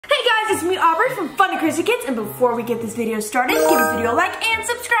it's me, Aubrey from Fun and Crazy Kids, and before we get this video started, give this video a like and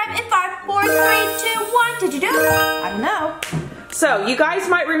subscribe in 5, 4, 3, 2, 1. Did you do it? I don't know. So, you guys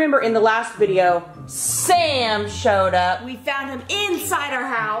might remember in the last video, Sam showed up. We found him inside our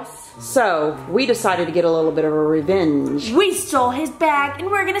house. So, we decided to get a little bit of a revenge. We stole his bag,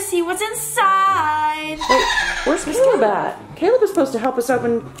 and we're gonna see what's inside. Wait, where's Caleb at? Caleb is supposed to help us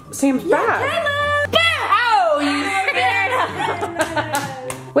open Sam's bag. Caleb! Oh, you scared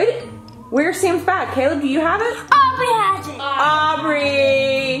us! Wait, where's Sam's bag? Caleb, do you have it? Aubrey has it.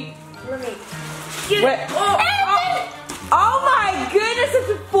 Aubrey! Let me Wait. Oh my goodness,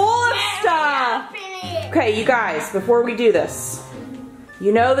 it's full of stuff! Okay, you guys, before we do this,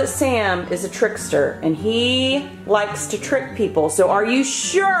 you know that Sam is a trickster and he likes to trick people. So are you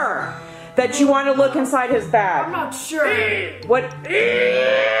sure that you want to look inside his bag? I'm not sure. What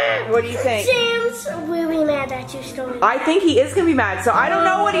do you think? Sam's really mad that you stole it. I think he is going to be mad. So I don't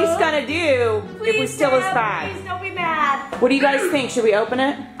know what he's going to do if we steal his bag. Please don't be mad. What do you guys think? Should we open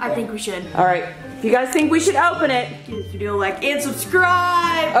it? I think we should. All right. If you guys think we should open it. Give this video a like and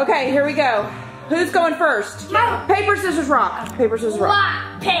subscribe. Okay, here we go. Who's going first? Paper, scissors, rock. Paper, scissors, rock.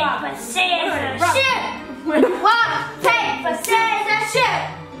 Rock, paper, scissors, shoot. Rock, paper, scissors,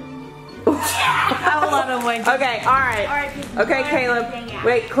 shoot. I love it when. Okay, all right. Okay, Caleb.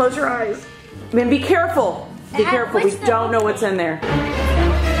 Wait, close your eyes. Man, be careful. Be careful. We don't know what's in there.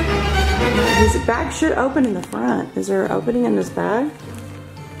 His bag should open in the front. Is there an opening in this bag?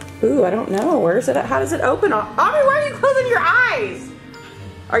 Ooh, I don't know. Where is it? How does it open? Aubrey, why are you closing your eyes?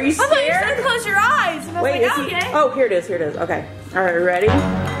 Are you scared? I thought you said close your eyes. And I was Wait, like, is he? okay. Oh, here it is. Here it is. Okay. All right, ready?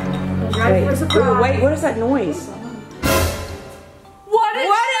 Ready for surprise. Ooh, wait, what is that noise? What is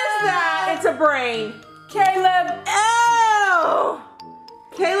that? It's a brain. Caleb. Oh!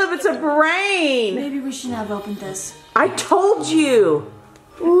 Caleb, it's a brain. Maybe we shouldn't have opened this. I told you.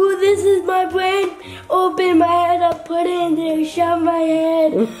 Ooh, this is my brain. Open my head up, put it in there, shove my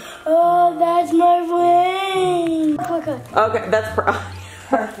head. Oh, that's my brain. Okay, that's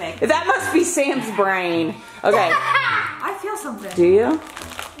Perfect. that must be Sam's brain. Okay. I feel something. Do you?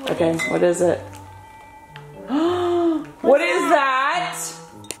 Okay, what is it? What is that?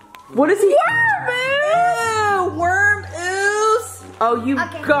 What is he? Worm! Ew, worm ooze. Oh, you've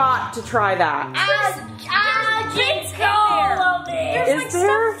got to try that. Drink all of it. There's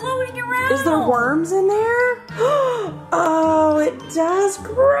stuff floating around. Is there worms in there? Oh, it does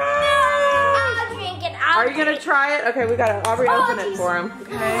grow. I'll drink it. Are you gonna try it? Okay, we gotta Aubrey open it for him.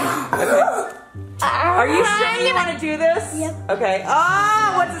 Okay. Are you sure you want to do this? Yep. Okay.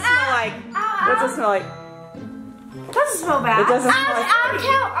 Oh, what's it smell like? What's it smell like? It doesn't smell bad. It doesn't smell like. I'll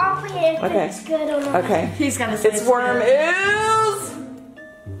tell Aubrey if Okay. it's good or not. Okay. He's gonna say It's worm ooze.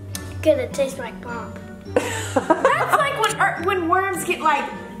 Gonna taste like pop. That's like when worms get like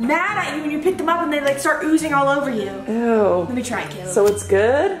mad at you when you pick them up and they like start oozing all over you. Ew. Let me try it, Caleb. So it's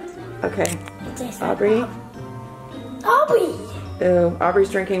good? Okay. It tastes like Aubrey. pop. Aubrey. Ew. Aubrey's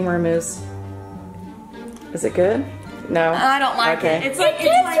drinking worm ooze. Is it good? No. I don't like it. It's like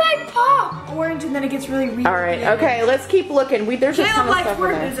like pop. orange and then it gets really weird. All right. Okay. Let's keep looking. There's a ton Caleb of likes stuff in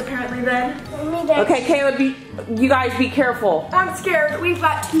worm there. ooze apparently then. Okay, Caleb. You guys be careful. I'm scared. We've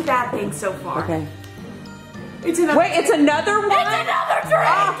got 2 bad things so far. Okay. It's another. Wait, it's another one? It's another drink.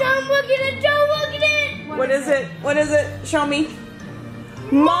 Oh. Don't look at it. Don't look at it. What is it? What is it? Show me.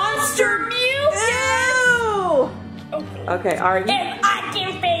 Monster mucus. Ew. Okay, all right. If I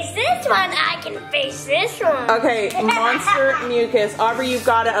can face this one, I can face this one. Okay, monster mucus. Aubrey, you've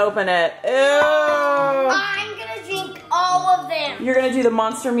got to open it. Ew. I'm gonna drink all of them. You're gonna do the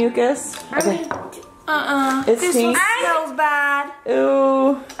monster mucus? Okay. It This stinks. one smells bad.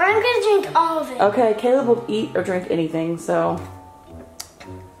 Ew. I'm gonna drink all of it. Okay, Caleb will eat or drink anything, so.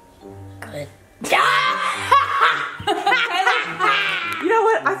 Good. You know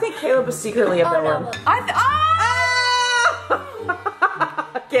what? I think Caleb is secretly a villain.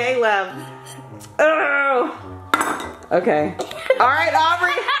 Caleb. Oh. Okay. All right,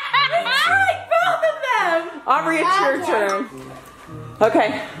 Aubrey. Both of them. Aubrey, it's your turn.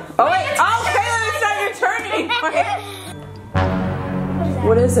 Okay. Oh wait. Oh, Caleb, it's not your turn anymore.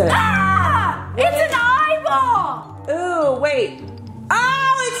 What is it? Ah! It's an eyeball. Ooh, wait.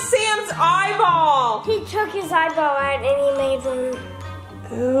 Oh, it's Sam's eyeball. He took his eyeball out and he made them.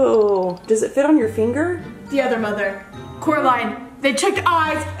 Ooh. Does it fit on your finger? The other mother, Coraline. They checked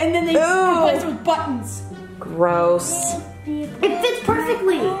eyes and then they replaced it with buttons. Gross. It fits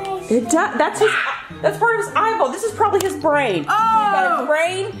perfectly. It does. That's part of his eyeball. This is probably his brain. Oh. He's got a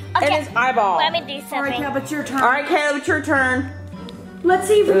brain and his eyeball. Let me do All right, something. Caleb, it's your turn. All right, Caleb, it's your turn. Let's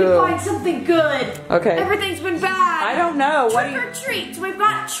see if we can find something good. Okay. Everything's been bad. I don't know. What Trick or treats. We've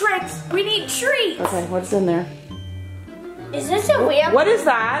got tricks. We need treats. Okay, what's in there? Is this a wheel? What is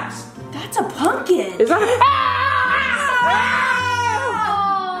that? That's a pumpkin. Is that a...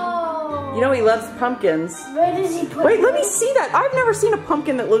 Oh. You know he loves pumpkins. Where does he put Wait, it? let me see that. I've never seen a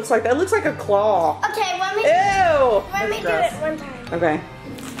pumpkin that looks like that. It looks like a claw. Okay, let me Ew. do it one time. Okay.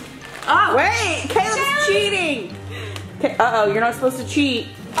 Oh. Wait, Caleb's cheating. Uh-oh, you're not supposed to cheat.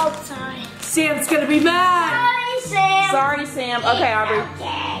 Oh, sorry. Sam's gonna be mad. Sorry, Sam. Sorry, Sam. Okay, Aubrey.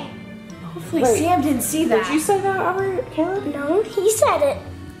 Okay. Hopefully Wait. Sam didn't see that. Did you say that, Aubrey? Caleb? No, he said it.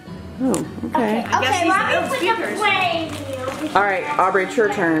 Oh, okay. I guess Okay, he's let me the put speakers. the play wheel. All right, Aubrey, it's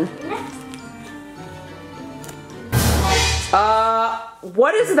your turn.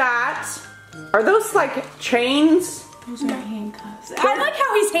 What is that? Are those like chains? Those are handcuffs. I like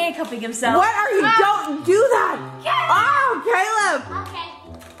how he's handcuffing himself. What are you? Don't do that! Oh, Caleb! Okay.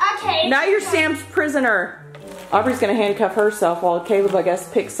 Okay. Now you're Sam's prisoner. Aubrey's gonna handcuff herself while Caleb, I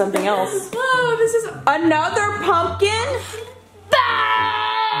guess, picks something else. Oh, this is Another pumpkin?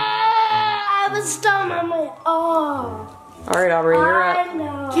 I was stunned on my All right, Aubrey, you're I up.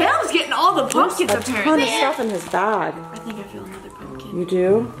 know. Caleb's getting all the pumpkins A ton of apparently. stuff in his bag. I think I feel another pumpkin. You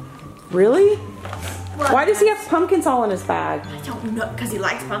do? Really? Why does he have pumpkins all in his bag? I don't know, because he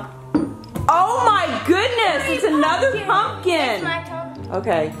likes pumpkins. Oh my goodness! It's another It's pumpkin! my turn.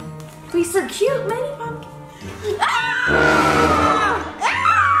 Okay. These are cute, mini pumpkins. Ah!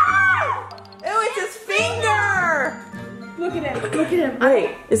 Ew, it's his finger! Look at him, look at him.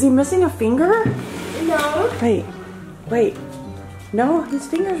 Wait, is he missing a finger? No. Wait. No, his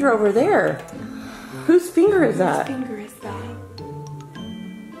fingers are over there. Whose finger is that? Whose finger is that?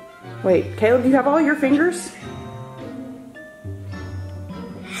 Wait, Caleb, do you have all your fingers?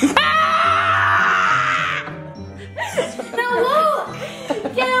 No,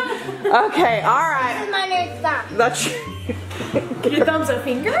 look. Get him. Okay, all This right. is my new thumb. That's Your thumb's a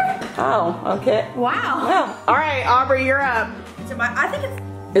finger? Oh, okay. Wow. Well, all right, Aubrey, you're up. So I think it's.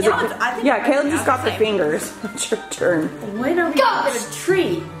 Is yeah, it? I think Yeah, Caleb it's just got the same. fingers. It's your turn. When are we gonna get a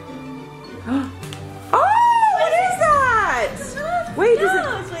treat? Oh, what is that? Wait,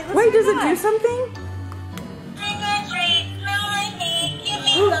 does it? Wait, does it do something?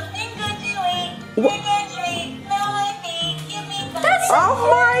 Oh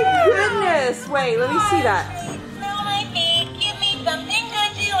my goodness! Wait, let me see that.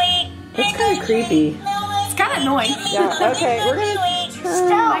 That's kind of creepy. It's kind of annoying. Yeah. Okay, we're gonna turn.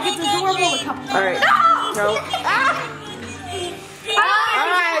 Like it's adorable a couple All right. No. Ah! All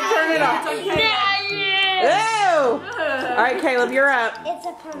right, turn it off. Ew! All right, Caleb, you're up. It's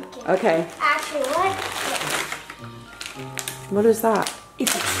a pumpkin. Okay. Actually, what? What is that?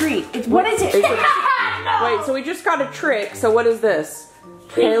 It's a treat. What is it? It's a- Wait, so we just got a trick. So what is this?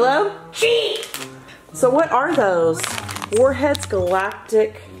 Caleb? Treat. So what are those? Warheads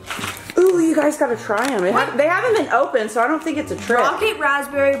Galactic. Ooh, you guys gotta try them. They haven't been opened, so I don't think it's a trick. Rocket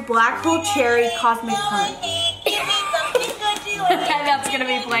raspberry, black hole cherry, cosmic punch. That's gonna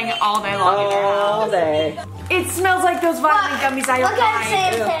be playing all day long. All day. It smells like those vitamin gummies I Look at buy.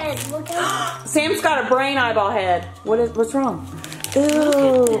 Sam's head. Look at Sam's got a brain eyeball head. What's wrong? Ew.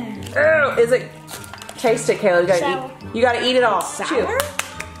 Ew. Is it? Taste it, Caleb. You gotta eat it all. Sour?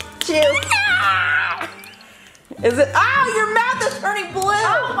 Chew. Is it? Ow, your mouth is turning blue.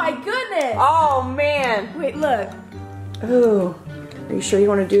 Oh my goodness. Oh man. Wait, look. Ooh. Are you sure you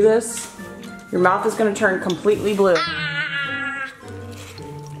want to do this? Your mouth is gonna turn completely blue.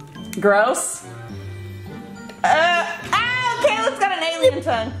 Gross. Caleb's got an alien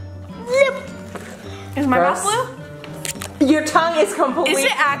tongue. Is my Gross. mouth blue? Your tongue is completely Is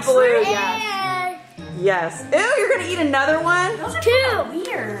it actually? blue. it. Yes. Ew, you're gonna eat another one? Those are kind of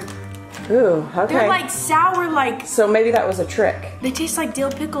weird. Ooh, okay. They're like sour, like, So maybe that was a trick. they taste like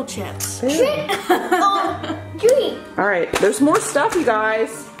dill pickle chips. Treat. All right, there's more stuff, you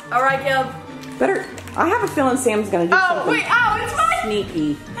guys. All right, Caleb. Better. I have a feeling Sam's gonna do Oh, something wait, it's mine.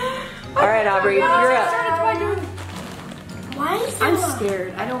 sneaky. All right, Aubrey, you're up. Why is I'm it?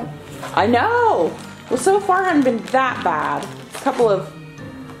 scared. I don't. I know. Well, so far it hasn't been that bad. A couple of.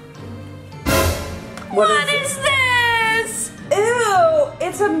 What is this? Ew!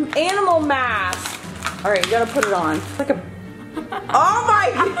 It's an animal mask. All right, you gotta put it on. It's like a. Oh my!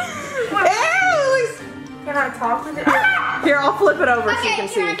 Ew! Can I talk with it? Here, I'll flip it over so you Okay, can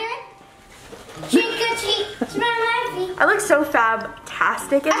can I see. do it? Treat, good treat. Smell my feet. I look so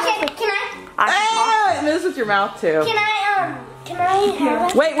fabtastic in Okay, this. can I can talk. It moves with your mouth too. I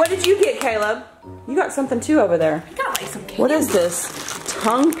have it? Wait, what did you get, Caleb? You got something too over there. I got like some candy. What is this?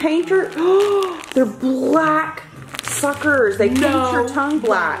 Tongue painter? They're black suckers. They paint your tongue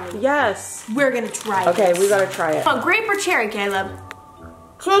black. Yes. We're gonna try it. Okay, we gotta try it. Oh, grape or cherry, Caleb?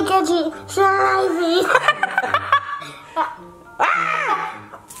 Cherry.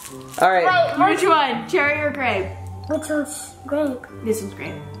 All right. Wait, Which one? Cherry or grape? which one's grape? This one's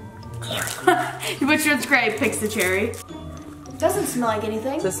grape. Which one's grape? Picks the cherry. Doesn't smell like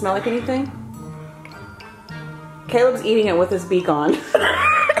anything. Does it smell like anything? Caleb's eating it with his beak on.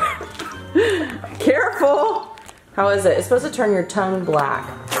 Careful. How is it? It's supposed to turn your tongue black.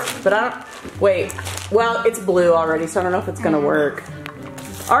 But I don't, wait. Well, it's blue already, so I don't know if it's gonna work.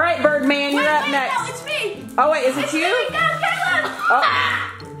 All right, Birdman, you're up next. No, it's me. Oh wait, is it you? No, Caleb. Oh.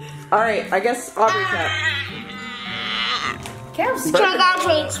 All right, I guess Aubrey's up. Caleb's Trick or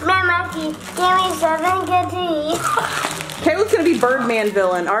treat, smell my teeth, give me something good to eat. Caleb's gonna be Birdman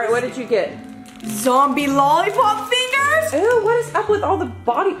villain. All right, what did you get? zombie lollipop fingers. Ew, what is up with all the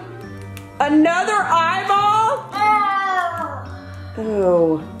body? Another eyeball?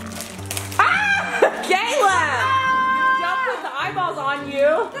 Ew. Ah! Caleb! Jump with the eyeballs on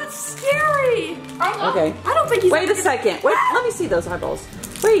you. That's scary. Okay. I don't think he's. Wait a second. Wait, let me see those eyeballs.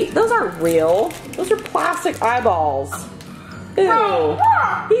 Wait, those aren't real. Those are plastic eyeballs. Ew.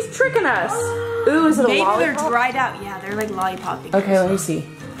 He's tricking us. Ooh, is it a Maybe lollipop? they're dried out. Yeah, they're like lollipop fingers. Okay, let me see.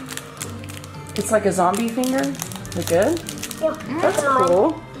 It's like a zombie finger. Is it good? That's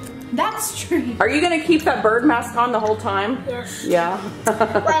cool. That's true. Are you gonna keep that bird mask on the whole time? Yes. Yeah.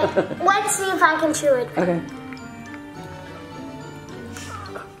 Wait, let's see if I can chew it. Okay.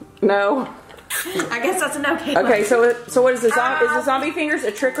 No. I guess that's an okay. Okay, so what is the zombie? Is the zombie fingers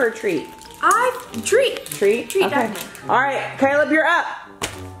a trick or a treat? Treat. Treat. Treat, Okay. definitely. All right, Caleb, you're up.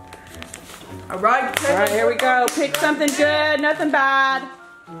 All right. All right, here we go. Pick something good, nothing bad.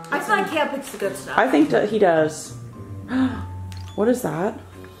 I feel like Caleb picks the good stuff. I think that he does. What is that?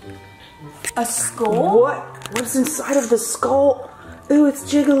 A skull? What's inside of the skull? Ooh, it's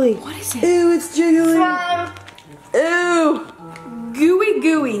jiggly. What is it? Ooh, it's jiggly. Slime. Ooh.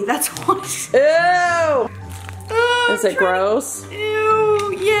 Gooey. That's what. Ew. Is it gross?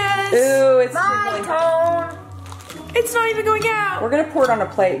 Ew. Yes. Ooh, it's My jiggly. tone. It's not even going out. We're gonna pour it on a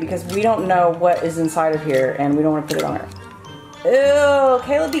plate because we don't know what is inside of here and we don't want to put it on it. Ew,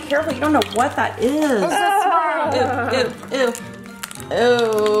 Caleb, be careful. You don't know what that is. It's a slime.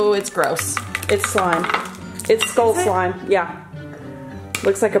 Ew, it's gross. It's slime. It's skull slime. Yeah.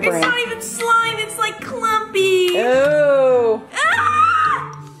 Looks like a brain. It's not even slime. It's like clumpy. Ew.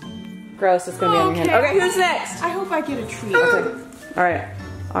 Ah! Gross. It's gonna be on your hand. Okay, who's next? I hope I get a treat. Okay. All right.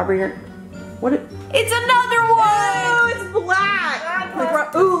 Aubrey, you're. What? It's another one. Ew, it's black.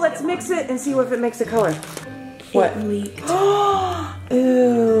 Ooh, let's mix it and see if it makes a color. What? It leaked.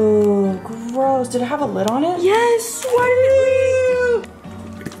 Ew, gross. Did it have a lid on it? Yes. Why did it leak?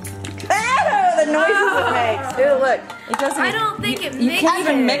 Ew, the noises it makes. Ew, look. It doesn't. I don't think it You mixes. can't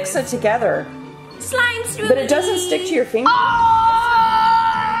even mix it together. Slime smoothie. But it doesn't stick to your finger. This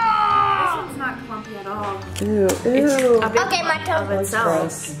one's not clumpy at all. Ew, It's ew. a big Okay, my lump turn. of itself.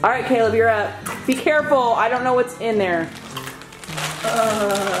 Gross. All right, Caleb, you're up. Be careful. I don't know what's in there.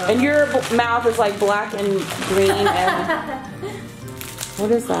 And your mouth is like black and green and...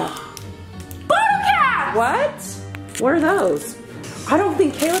 What is that? Bottle caps. What? What are those? I don't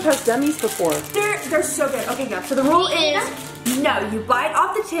think Caleb has done these before. They're so good. Okay, guys. So the rule is, no, you bite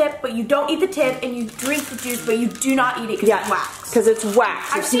off the tip, but you don't eat the tip, and you drink the juice, but you do not eat it because it's wax. because it's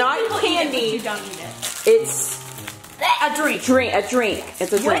wax. I've It's seen not people eat it, but candy. you don't eat it. It's A drink. a drink.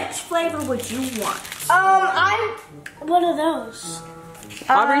 It's a drink. Which flavor would you want? What are those?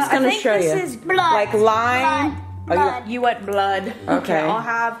 Aubrey's I gonna think show you. This is blood. Like lime. Blood. You want blood? Okay. I'll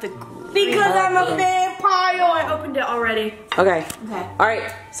have the. Because I'm a vampire. Oh, I opened it already. Okay. Okay. All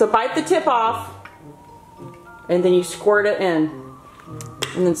right. So bite the tip off, and then you squirt it in,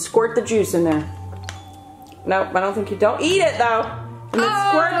 and then squirt the juice in there. Nope, I don't think you don't eat it though. And then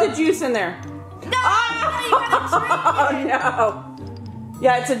squirt the juice in there. No, you gotta drink it. Oh no.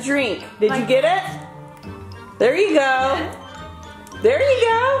 Yeah, it's a drink. Did you get it? There you go. There you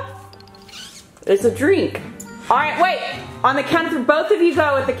go. It's a drink. All right, wait. On the count of three, both of you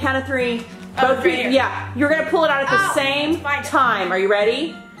go at the count of three. Both of you, here. yeah. You're gonna pull it out at the same fine. time. Are you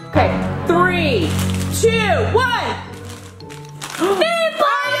ready? Okay, 3, 2, 1.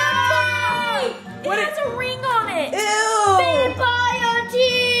 Vampire tea! What It has a ring on it. Ew. Vampire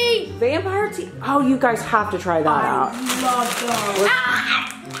tea! Vampire tea. Oh, you guys have to try that out. Love those.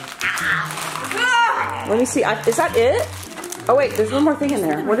 Let me see. Is that it? Oh wait, there's one more thing in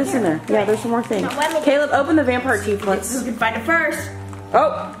there. What is in there? Yeah, there's one more thing. Caleb, open the vampire tea, please. You can find it first.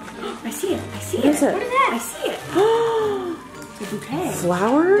 Oh. I see it. I see What it. is it? What is that? I see it. It's a bouquet.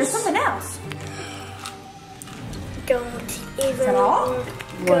 Flowers? There's something else. don't even. Is that all?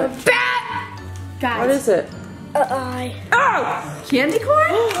 What? Guys. What is it? I. Oh! Candy corn?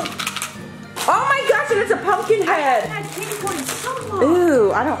 Oh my gosh, it is a pumpkin head. I've had candy corn so long.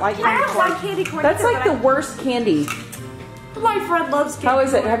 Ooh, I don't like candy I don't corn. like candy corn. That's either, like the worst candy. my friend loves candy How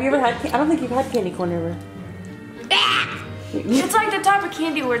is it? corn. Have you ever had? I don't think you've had candy corn ever. It's like the type of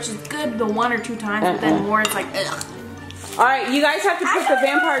candy where it's just good the 1 or 2 times, but then more it's like, ugh. All right, you guys have to put the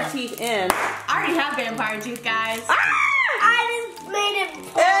vampire teeth in. I already have vampire teeth, guys. I just made it.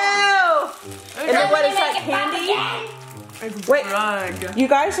 Ew! And then what is that, candy? Wait, you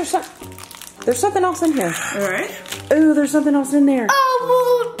guys, there's something else in here. All right. Ooh, there's something else in there.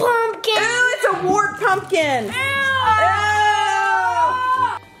 Oh, pumpkin. Ooh, it's a wart pumpkin. Ew!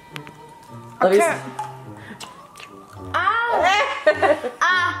 Okay.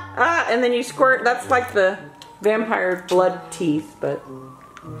 And then you squirt, that's like the vampire blood teeth, but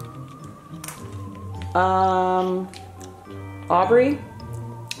Aubrey,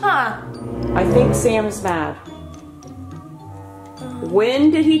 Huh. I think Sam is mad.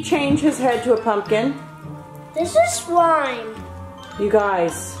 When did he change his head to a pumpkin? This is slime. You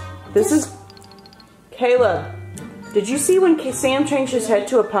guys, this is Caleb. Did you see when Sam changed his head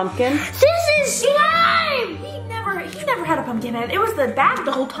to a pumpkin? This is slime. He never had a pumpkin head. It was the bag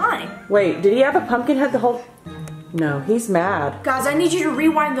the whole time. Wait, did he have a pumpkin head the whole? No, he's mad. Guys, I need you to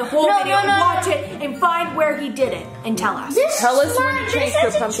rewind the whole video and watch it and find where he did it and tell us. Tell us when he changed to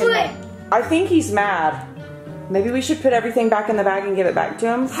a pumpkin head. I think he's mad. Maybe we should put everything back in the bag and give it back to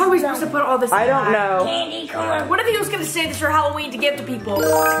him. How are we supposed to put all this in I the don't bag? know. Candy corn. What if he was going to say this for Halloween to give to people? Give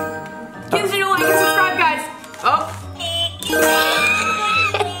us a like and subscribe, guys. Oh.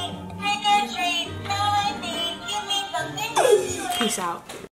 Peace out.